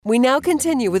We now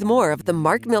continue with more of The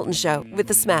Mark Milton Show with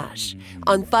The Smash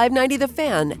on 590 The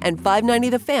Fan and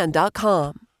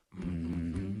 590thefan.com.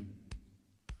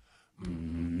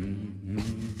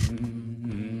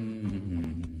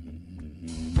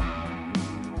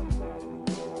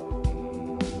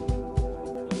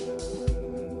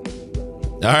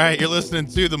 All right, you're listening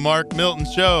to The Mark Milton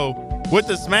Show with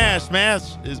The Smash.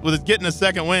 Smash is with getting a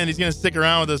second wind. He's going to stick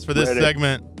around with us for this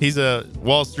segment. He's a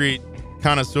Wall Street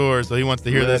connoisseur, so he wants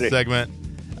to hear this segment.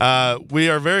 We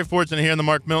are very fortunate here on The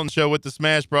Mark Milton Show with The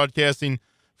Smash, broadcasting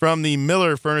from the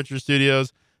Miller Furniture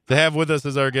Studios, to have with us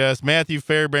as our guest Matthew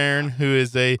Fairbairn, who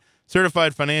is a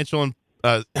certified financial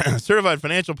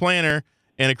planner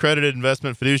and accredited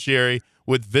investment fiduciary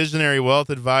with Visionary Wealth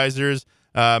Advisors.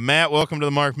 Matt, welcome to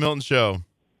The Mark Milton Show.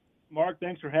 Mark,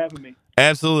 thanks for having me.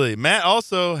 Absolutely. Matt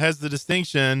also has the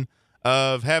distinction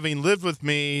of having lived with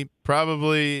me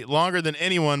probably longer than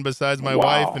anyone besides my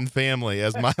wife and family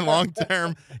as my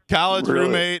long-term college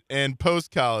roommate and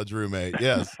post-college roommate.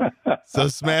 Yes. So,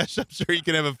 Smash, I'm sure you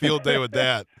can have a field day with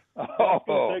that.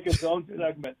 Take its own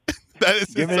segment. That is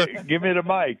give me the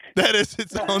mic. That is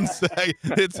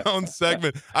its own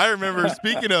segment. I remember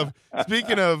speaking of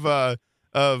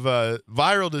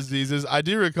viral diseases, I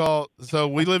do recall. So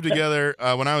we lived together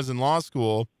when I was in law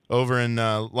school over in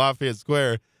Lafayette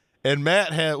Square, and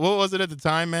Matt had, what was it at the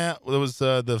time, Matt? It was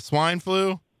the swine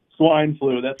flu. Swine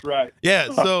flu, that's right.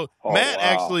 Yeah. So Matt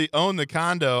actually owned the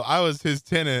condo. I was his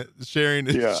tenant, sharing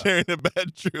a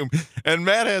bedroom, and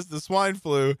Matt has the swine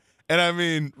flu. And I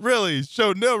mean, really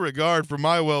showed no regard for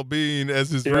my well-being as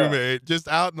his roommate, just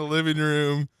out in the living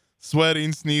room,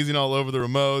 sweating, sneezing all over the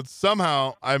remotes.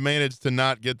 Somehow I managed to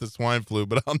not get the swine flu,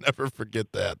 but I'll never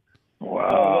forget that.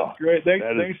 Wow. That's great.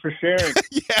 Thanks for sharing.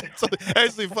 Yeah. So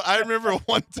actually, I remember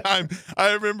one time,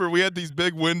 we had these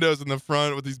big windows in the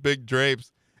front with these big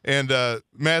drapes, and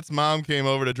Matt's mom came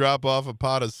over to drop off a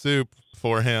pot of soup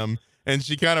for him. And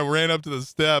she kind of ran up to the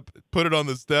step, put it on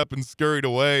the step, and scurried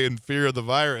away in fear of the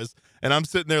virus. And I'm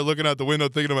sitting there looking out the window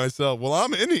thinking to myself, well,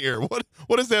 I'm in here. What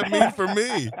does that mean for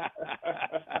me?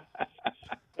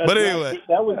 But anyway.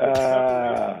 That was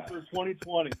for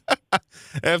 2020.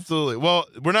 Absolutely. Well,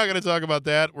 we're not going to talk about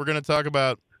that. We're going to talk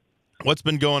about what's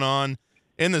been going on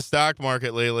in the stock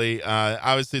market lately.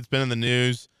 Obviously, it's been in the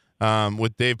news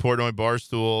with Dave Portnoy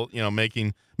Barstool,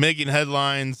 making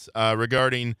headlines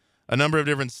regarding a number of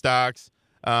different stocks.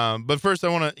 But first, I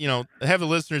want to, have the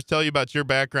listeners tell you about your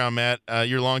background, Matt.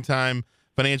 You're a longtime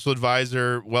financial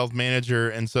advisor, wealth manager,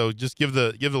 and so just give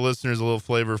the listeners a little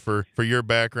flavor for your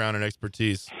background and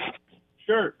expertise.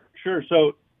 Sure.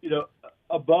 So,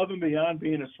 above and beyond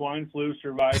being a swine flu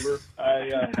survivor, I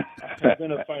have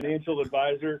been a financial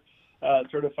advisor,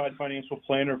 certified financial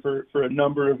planner for a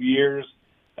number of years,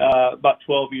 about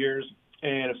 12 years.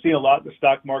 And I've seen a lot in the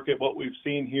stock market. What we've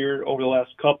seen here over the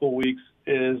last couple of weeks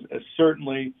is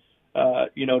certainly,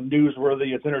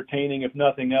 newsworthy. It's entertaining, if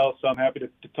nothing else. So I'm happy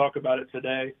to talk about it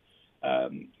today.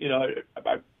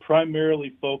 I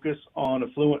primarily focus on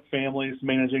affluent families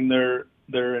managing their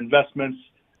investments,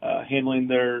 handling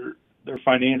their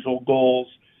financial goals.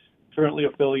 Currently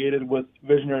affiliated with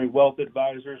Visionary Wealth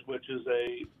Advisors, which is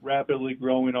a rapidly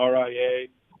growing RIA.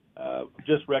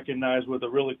 Just recognized with a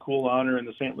really cool honor in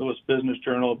the St. Louis Business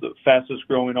Journal of the fastest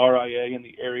growing RIA in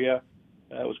the area.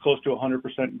 It was close to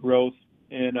 100% growth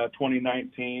in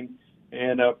 2019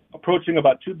 and approaching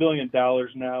about $2 billion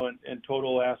now in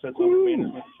total assets under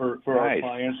management for our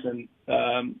clients, and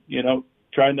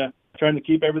trying to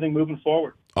keep everything moving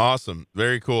forward. Awesome.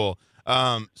 Very cool.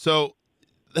 So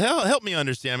help me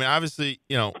understand. I mean, obviously,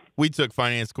 we took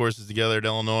finance courses together at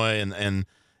Illinois, and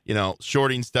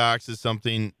shorting stocks is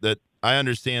something that I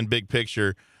understand big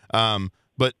picture.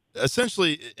 But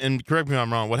essentially, and correct me if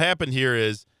I'm wrong, what happened here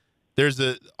is there's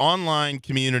an online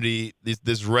community,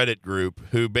 this Reddit group,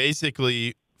 who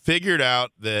basically figured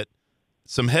out that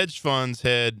some hedge funds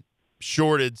had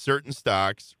shorted certain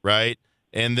stocks, right?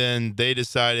 And then they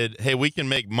decided, hey, we can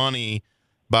make money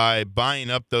by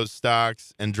buying up those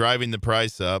stocks and driving the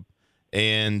price up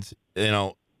and,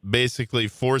 basically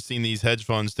forcing these hedge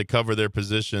funds to cover their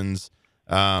positions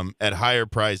at higher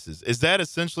prices. Is that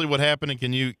essentially what happened? And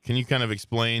can you kind of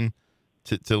explain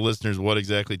to listeners what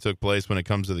exactly took place when it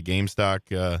comes to the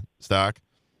GameStop stock?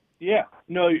 Yeah,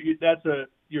 no,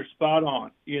 you're spot on.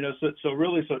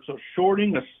 So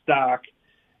shorting a stock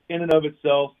in and of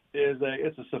itself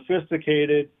it's a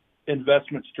sophisticated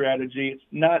investment strategy. It's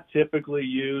not typically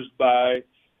used by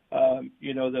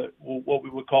what we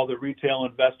would call the retail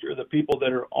investor, the people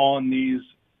that are on these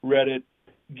Reddit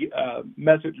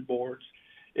message boards.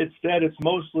 Instead, it's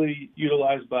mostly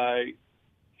utilized by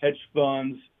hedge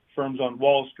funds, firms on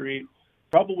Wall Street,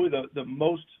 probably the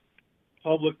most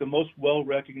public, the most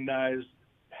well-recognized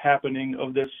happening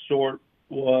of this sort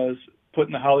was put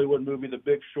in the Hollywood movie The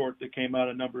Big Short that came out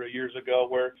a number of years ago,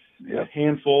 where a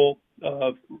handful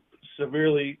of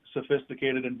severely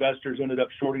sophisticated investors ended up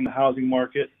shorting the housing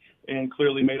market and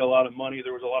clearly made a lot of money.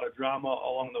 There was a lot of drama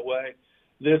along the way.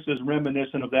 This is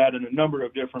reminiscent of that in a number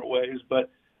of different ways, but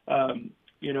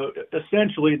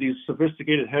essentially these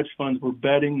sophisticated hedge funds were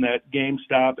betting that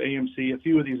GameStop, AMC, a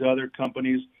few of these other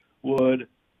companies would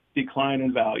decline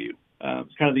in value.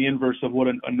 It's kind of the inverse of what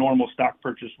a normal stock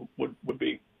purchase would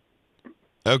be.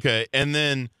 Okay, and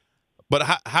then,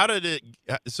 but how did it?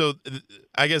 So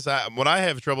I guess what I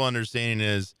have trouble understanding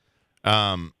is,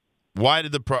 why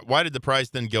did the price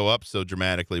then go up so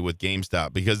dramatically with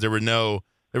GameStop? Because there was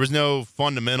no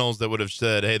fundamentals that would have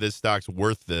said, hey, this stock's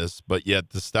worth this, but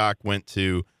yet the stock went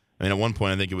to, I mean, at one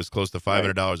point I think it was close to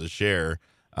 $500 a share.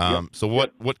 So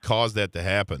what caused that to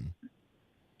happen?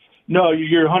 No,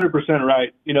 you're 100%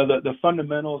 right. The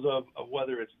fundamentals of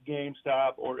whether it's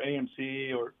GameStop or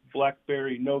AMC or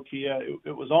BlackBerry, Nokia,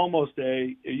 it was almost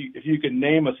if you could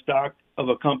name a stock of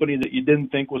a company that you didn't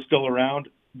think was still around,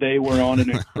 they were on an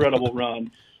incredible run.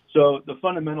 So the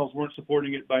fundamentals weren't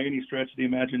supporting it by any stretch of the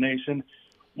imagination.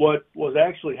 What was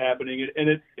actually happening,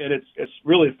 and it's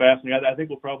really fascinating. I think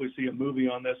we'll probably see a movie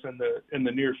on this in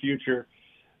the near future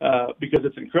because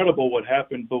it's incredible what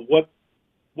happened. But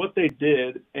what they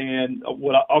did, and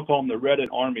what I'll call them the Reddit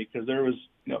army, because there was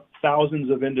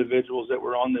thousands of individuals that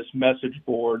were on this message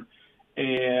board,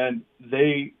 and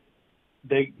they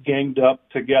ganged up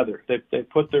together. They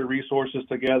put their resources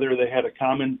together. They had a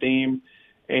common theme,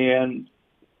 and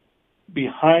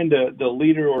behind the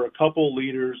leader or a couple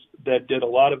leaders that did a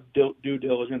lot of due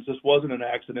diligence, this wasn't an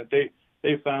accident.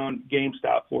 They found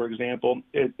GameStop, for example.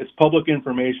 It's public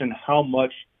information how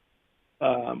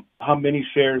many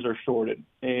shares are shorted.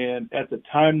 And at the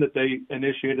time that they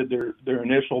initiated their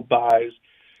initial buys,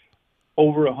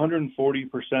 over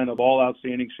 140% of all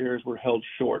outstanding shares were held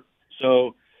short.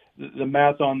 So the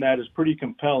math on that is pretty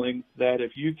compelling, that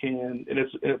if you can, and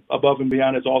it's above and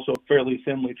beyond, it's also fairly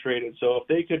thinly traded. So if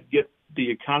they could get the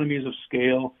economies of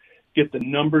scale, get the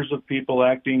numbers of people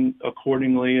acting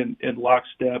accordingly in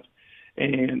lockstep,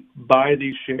 and buy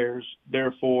these shares,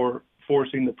 therefore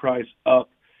forcing the price up,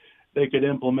 they could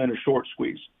implement a short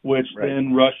squeeze, which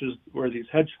then rushes where these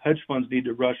hedge funds need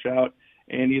to rush out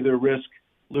and either risk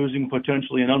losing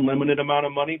potentially an unlimited amount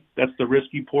of money. That's the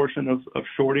risky portion of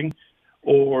shorting,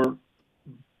 or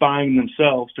buying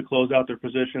themselves to close out their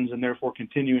positions and therefore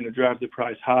continuing to drive the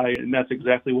price high. And that's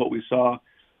exactly what we saw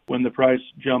when the price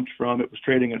jumped from, it was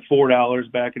trading at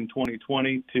 $4 back in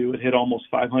 2020 to it hit almost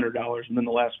 $500 in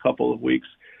the last couple of weeks.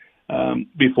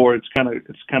 Before it's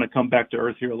kind of come back to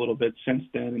earth here a little bit since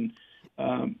then.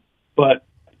 But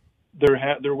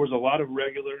there was a lot of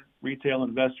regular retail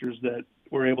investors that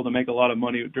were able to make a lot of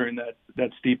money during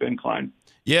that steep incline.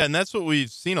 Yeah, and that's what we've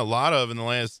seen a lot of in the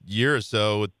last year or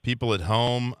so with people at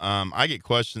home. I get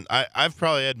questions. I've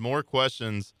probably had more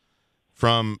questions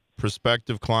from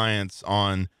prospective clients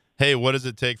on, hey, what does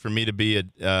it take for me to be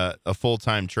a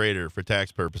full-time trader for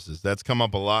tax purposes? That's come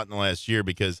up a lot in the last year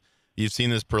because you've seen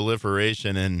this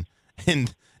proliferation in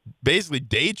basically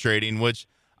day trading, which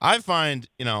I find,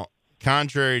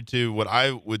 contrary to what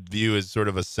I would view as sort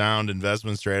of a sound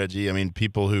investment strategy. I mean,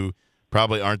 people who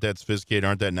probably aren't that sophisticated,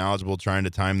 aren't that knowledgeable, trying to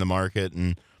time the market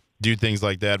and do things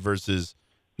like that versus,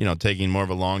 taking more of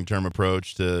a long-term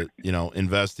approach to,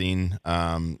 investing,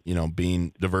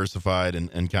 being diversified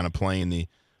and kind of playing the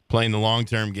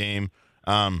long-term game.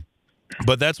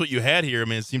 But that's what you had here. I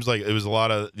mean, it seems like it was a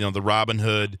lot of, the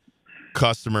Robinhood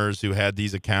customers who had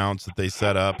these accounts that they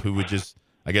set up who would just,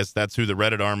 I guess that's who the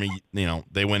Reddit army,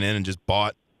 they went in and just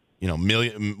bought,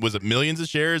 millions of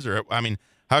shares? Or,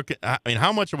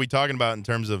 how much are we talking about in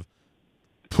terms of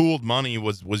pooled money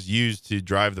was used to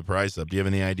drive the price up? Do you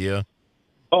have any idea?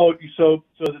 Oh, so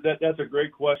that's a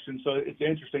great question. So it's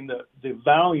interesting that the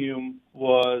volume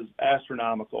was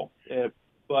astronomical.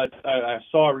 But I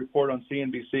saw a report on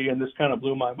CNBC, and this kind of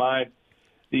blew my mind.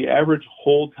 The average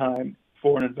hold time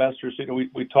for an investor, so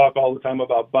we talk all the time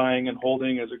about buying and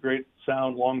holding as a great,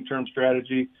 sound, long-term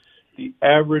strategy. The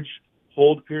average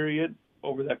hold period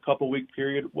over that couple-week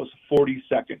period was 40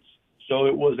 seconds. So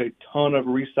it was a ton of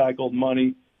recycled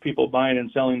money, people buying and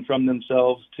selling from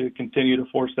themselves to continue to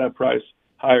force that price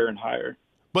higher and higher.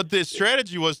 But the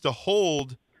strategy was to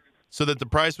hold so that the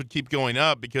price would keep going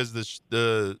up because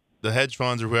the hedge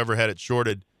funds or whoever had it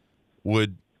shorted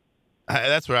would.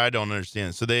 That's what I don't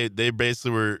understand. So they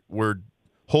basically were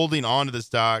holding on to the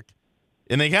stock,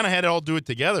 and they kind of had to all do it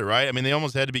together, right? I mean, they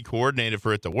almost had to be coordinated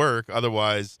for it to work.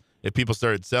 Otherwise, if people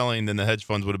started selling, then the hedge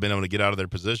funds would have been able to get out of their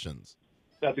positions.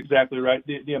 That's exactly right.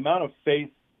 The amount of faith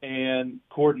and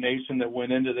coordination that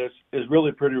went into this is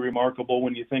really pretty remarkable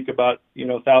when you think about,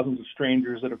 thousands of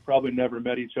strangers that have probably never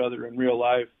met each other in real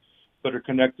life, but are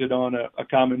connected on a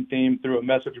common theme through a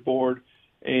message board,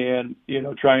 and,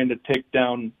 trying to take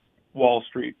down Wall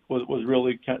Street was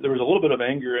really there was a little bit of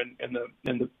anger in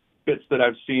the bits that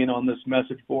I've seen on this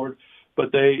message board,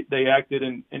 but they acted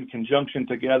in conjunction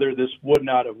together. This would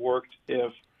not have worked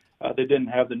if they didn't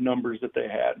have the numbers that they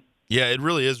had. Yeah, it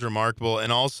really is remarkable.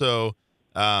 And also,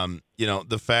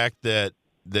 the fact that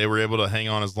they were able to hang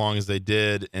on as long as they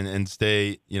did and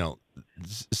stay,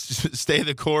 stay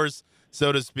the course,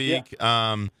 so to speak,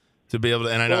 to be able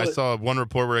to. And I saw one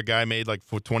report where a guy made like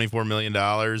 $24 million.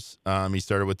 He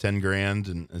started with 10 grand,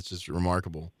 and it's just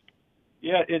remarkable.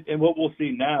 Yeah, and what we'll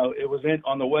see now, it was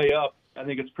on the way up. I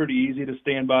think it's pretty easy to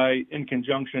stand by in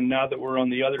conjunction now that we're on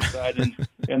the other side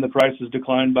and the price has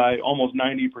declined by almost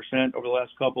 90% over the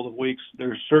last couple of weeks.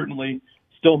 There's certainly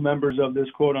still members of this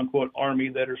quote-unquote army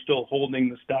that are still holding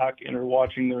the stock and are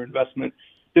watching their investment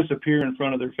disappear in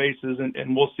front of their faces,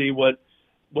 and we'll see what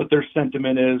their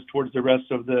sentiment is towards the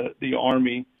rest of the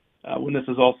army when this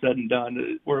is all said and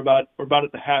done. We're about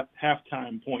at the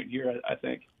halftime point here, I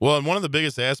think. Well, and one of the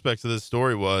biggest aspects of this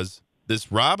story was this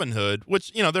Robinhood,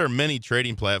 which, there are many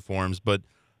trading platforms, but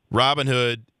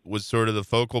Robinhood was sort of the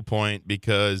focal point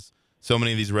because so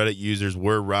many of these Reddit users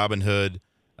were Robinhood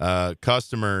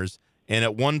customers. And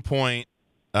at one point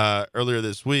earlier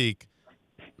this week,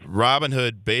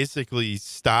 Robinhood basically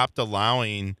stopped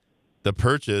allowing the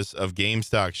purchase of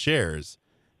GameStop shares.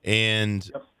 And,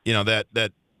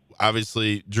 that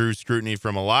obviously drew scrutiny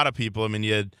from a lot of people. I mean,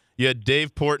 you had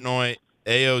Dave Portnoy,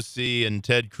 AOC, and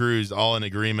Ted Cruz all in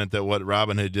agreement that what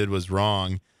Robinhood did was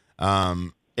wrong.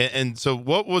 And so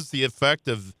what was the effect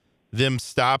of them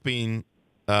stopping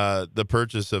the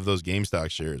purchase of those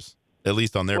GameStop shares, at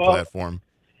least on their platform?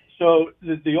 So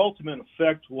the ultimate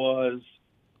effect was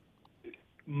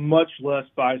much less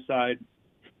buy-side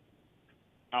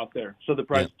out there. So the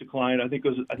price declined. I think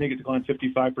it declined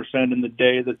 55% in the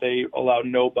day that they allowed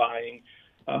no buying.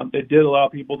 It did allow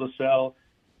people to sell,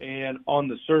 and on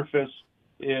the surface,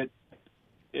 it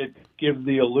gives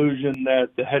the illusion that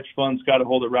the hedge funds got a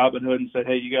hold of Robinhood and said,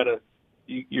 "Hey, you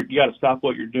gotta stop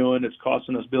what you're doing. It's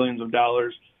costing us billions of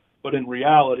dollars." But in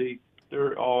reality,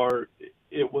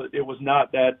 it was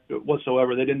not that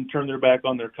whatsoever. They didn't turn their back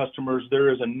on their customers.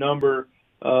 There is a number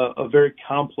of very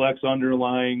complex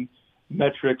underlying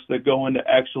metrics that go into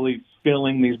actually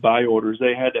filling these buy orders.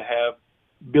 They had to have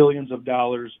billions of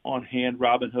dollars on hand,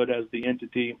 Robinhood as the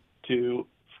entity, to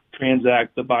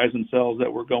transact the buys and sells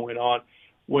that were going on.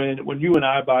 When you and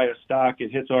I buy a stock,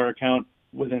 it hits our account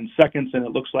within seconds and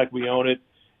it looks like we own it.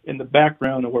 In the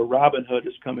background of where Robinhood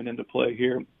is coming into play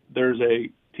here, there's a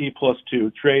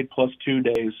T+2, trade +2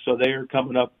 days. So they are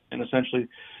coming up and essentially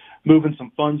moving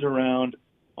some funds around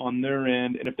on their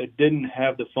end. And if they didn't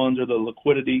have the funds or the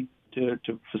liquidity to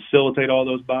facilitate all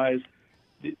those buys,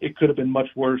 it could have been much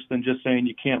worse than just saying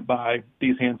you can't buy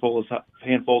these handfuls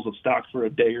of stocks for a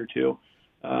day or two.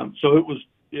 So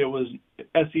it was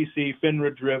SEC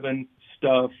FINRA driven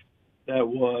stuff that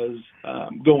was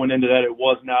going into that. It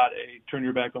was not a turn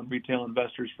your back on retail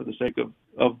investors for the sake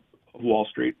of Wall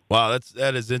Street. Wow,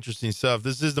 that is interesting stuff.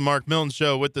 This is the Mark Milton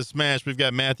Show with the Smash. We've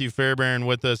got Matthew Fairbairn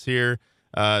with us here,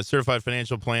 certified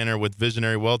financial planner with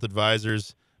Visionary Wealth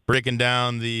Advisors, breaking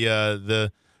down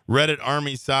the Reddit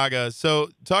Army saga. So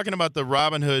talking about the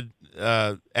Robinhood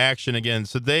action again.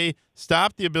 So they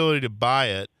stopped the ability to buy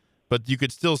it, but you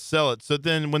could still sell it. So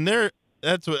then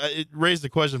that's what it raised the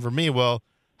question for me. Well,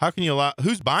 how can you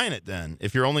who's buying it then?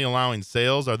 If you're only allowing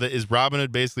sales, is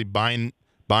Robinhood basically buying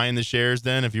the shares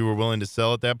then if you were willing to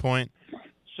sell at that point?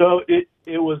 So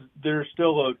there's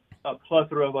still a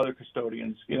plethora of other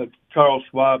custodians, Charles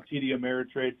Schwab, TD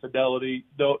Ameritrade, Fidelity,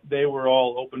 they were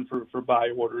all open for buy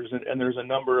orders. And there's a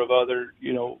number of other,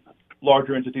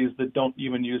 larger entities that don't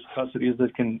even use custodies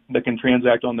that can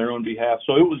transact on their own behalf.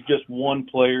 So it was just one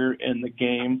player in the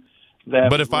game.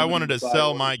 But if I wanted to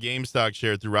sell my GameStop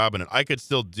share through Robinhood, I could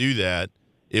still do that.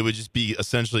 It would just be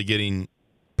essentially getting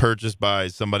purchased by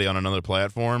somebody on another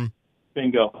platform.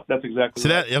 Bingo. That's exactly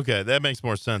right. That makes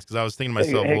more sense because I was thinking to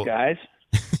myself, hey guys.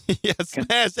 Yes,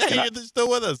 hey, you're still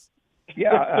with us.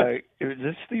 Yeah, is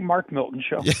this the Mark Milton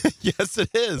Show? Yes, it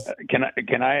is.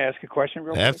 Can I ask a question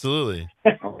real quick? Absolutely.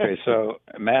 Okay, so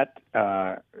Matt,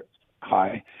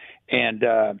 hi. And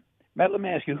Matt, let me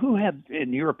ask you, who had,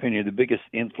 in your opinion, the biggest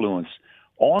influence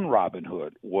on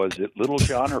Robinhood? Was it Little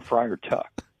John or Friar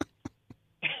Tuck?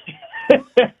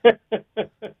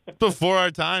 Before our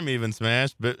time, even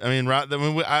Smash. But I mean,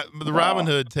 the Robin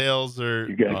Hood tales are.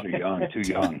 You guys are young, too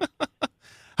young.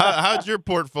 How'd your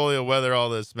portfolio weather all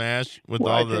this, Smash, with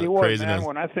Well, all I tell the you what, craziness? man,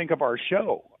 when I think of our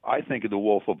show, I think of the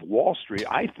Wolf of Wall Street.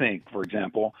 I think, for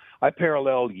example, I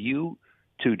parallel you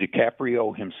to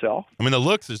DiCaprio himself. I mean, the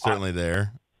looks are certainly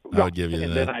there. I would give you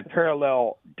and that. then I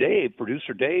parallel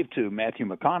producer Dave, to Matthew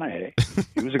McConaughey.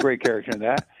 He was a great character in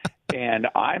that. And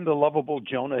I'm the lovable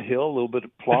Jonah Hill, a little bit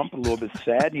plump, a little bit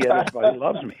sad, yet everybody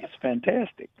loves me. It's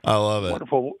fantastic. I love it.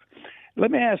 Wonderful.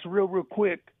 Let me ask real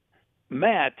quick,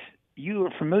 Matt, you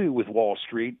are familiar with Wall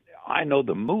Street. I know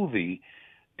the movie.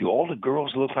 Do all the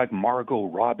girls look like Margot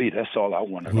Robbie? That's all I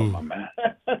want to know, my man.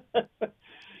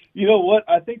 You know what?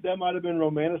 I think that might have been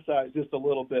romanticized just a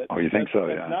little bit. Oh, you think so?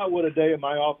 That's Yeah. not what a day in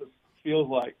my office feels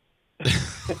like.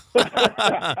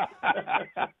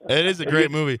 It is a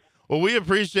great movie. Well, we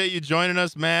appreciate you joining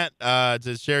us, Matt,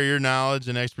 to share your knowledge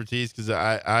and expertise, because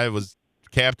I was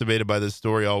captivated by this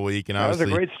story all week. And That was a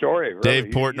obviously, great story. Really. Dave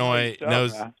You Portnoy know your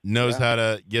stuff, knows man. how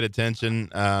to get attention,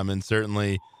 and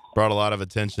certainly brought a lot of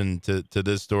attention to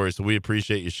this story. So we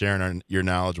appreciate you sharing your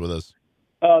knowledge with us.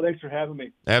 Thanks for having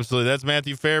me. Absolutely. That's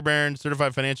Matthew Fairbairn,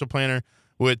 certified financial planner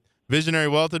with Visionary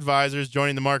Wealth Advisors,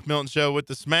 joining the Mark Milton Show with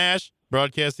the Smash,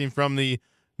 broadcasting from the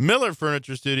Miller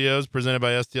Furniture Studios, presented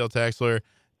by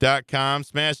STLTaxLawyer.com.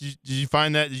 Smash, did you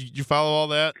find that? Did you follow all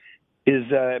that? Is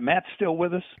Matt still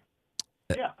with us?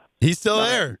 Yeah. He's still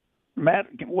there. Matt,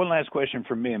 one last question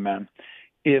from me, man.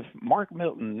 If Mark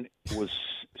Milton was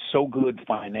so good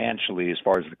financially as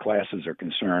far as the classes are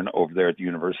concerned over there at the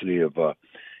University of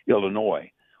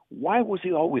Illinois, why was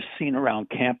he always seen around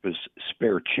campus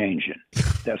spare changing?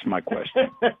 That's my question.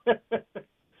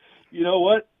 You know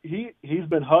what? He's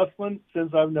been hustling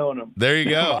since I've known him. There you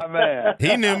go. My man.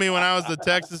 He knew me when I was the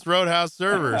Texas Roadhouse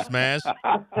server, Smash.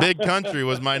 Big Country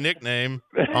was my nickname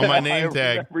on my name I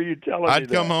tag. remember you telling me I'd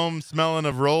come that. home smelling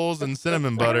of rolls and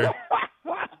cinnamon butter.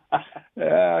 They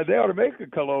ought to make a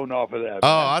cologne off of that. Oh,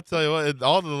 man. I'll tell you what,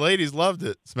 all the ladies loved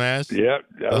it, Smash. Yep.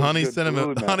 that The was honey good cinnamon,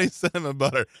 food, man. honey cinnamon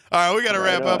butter. All right, we got to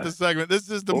Right wrap up on. the segment. This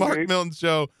is the Okay. Mark Milton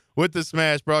Show with the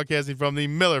Smash, broadcasting from the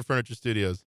Miller Furniture Studios.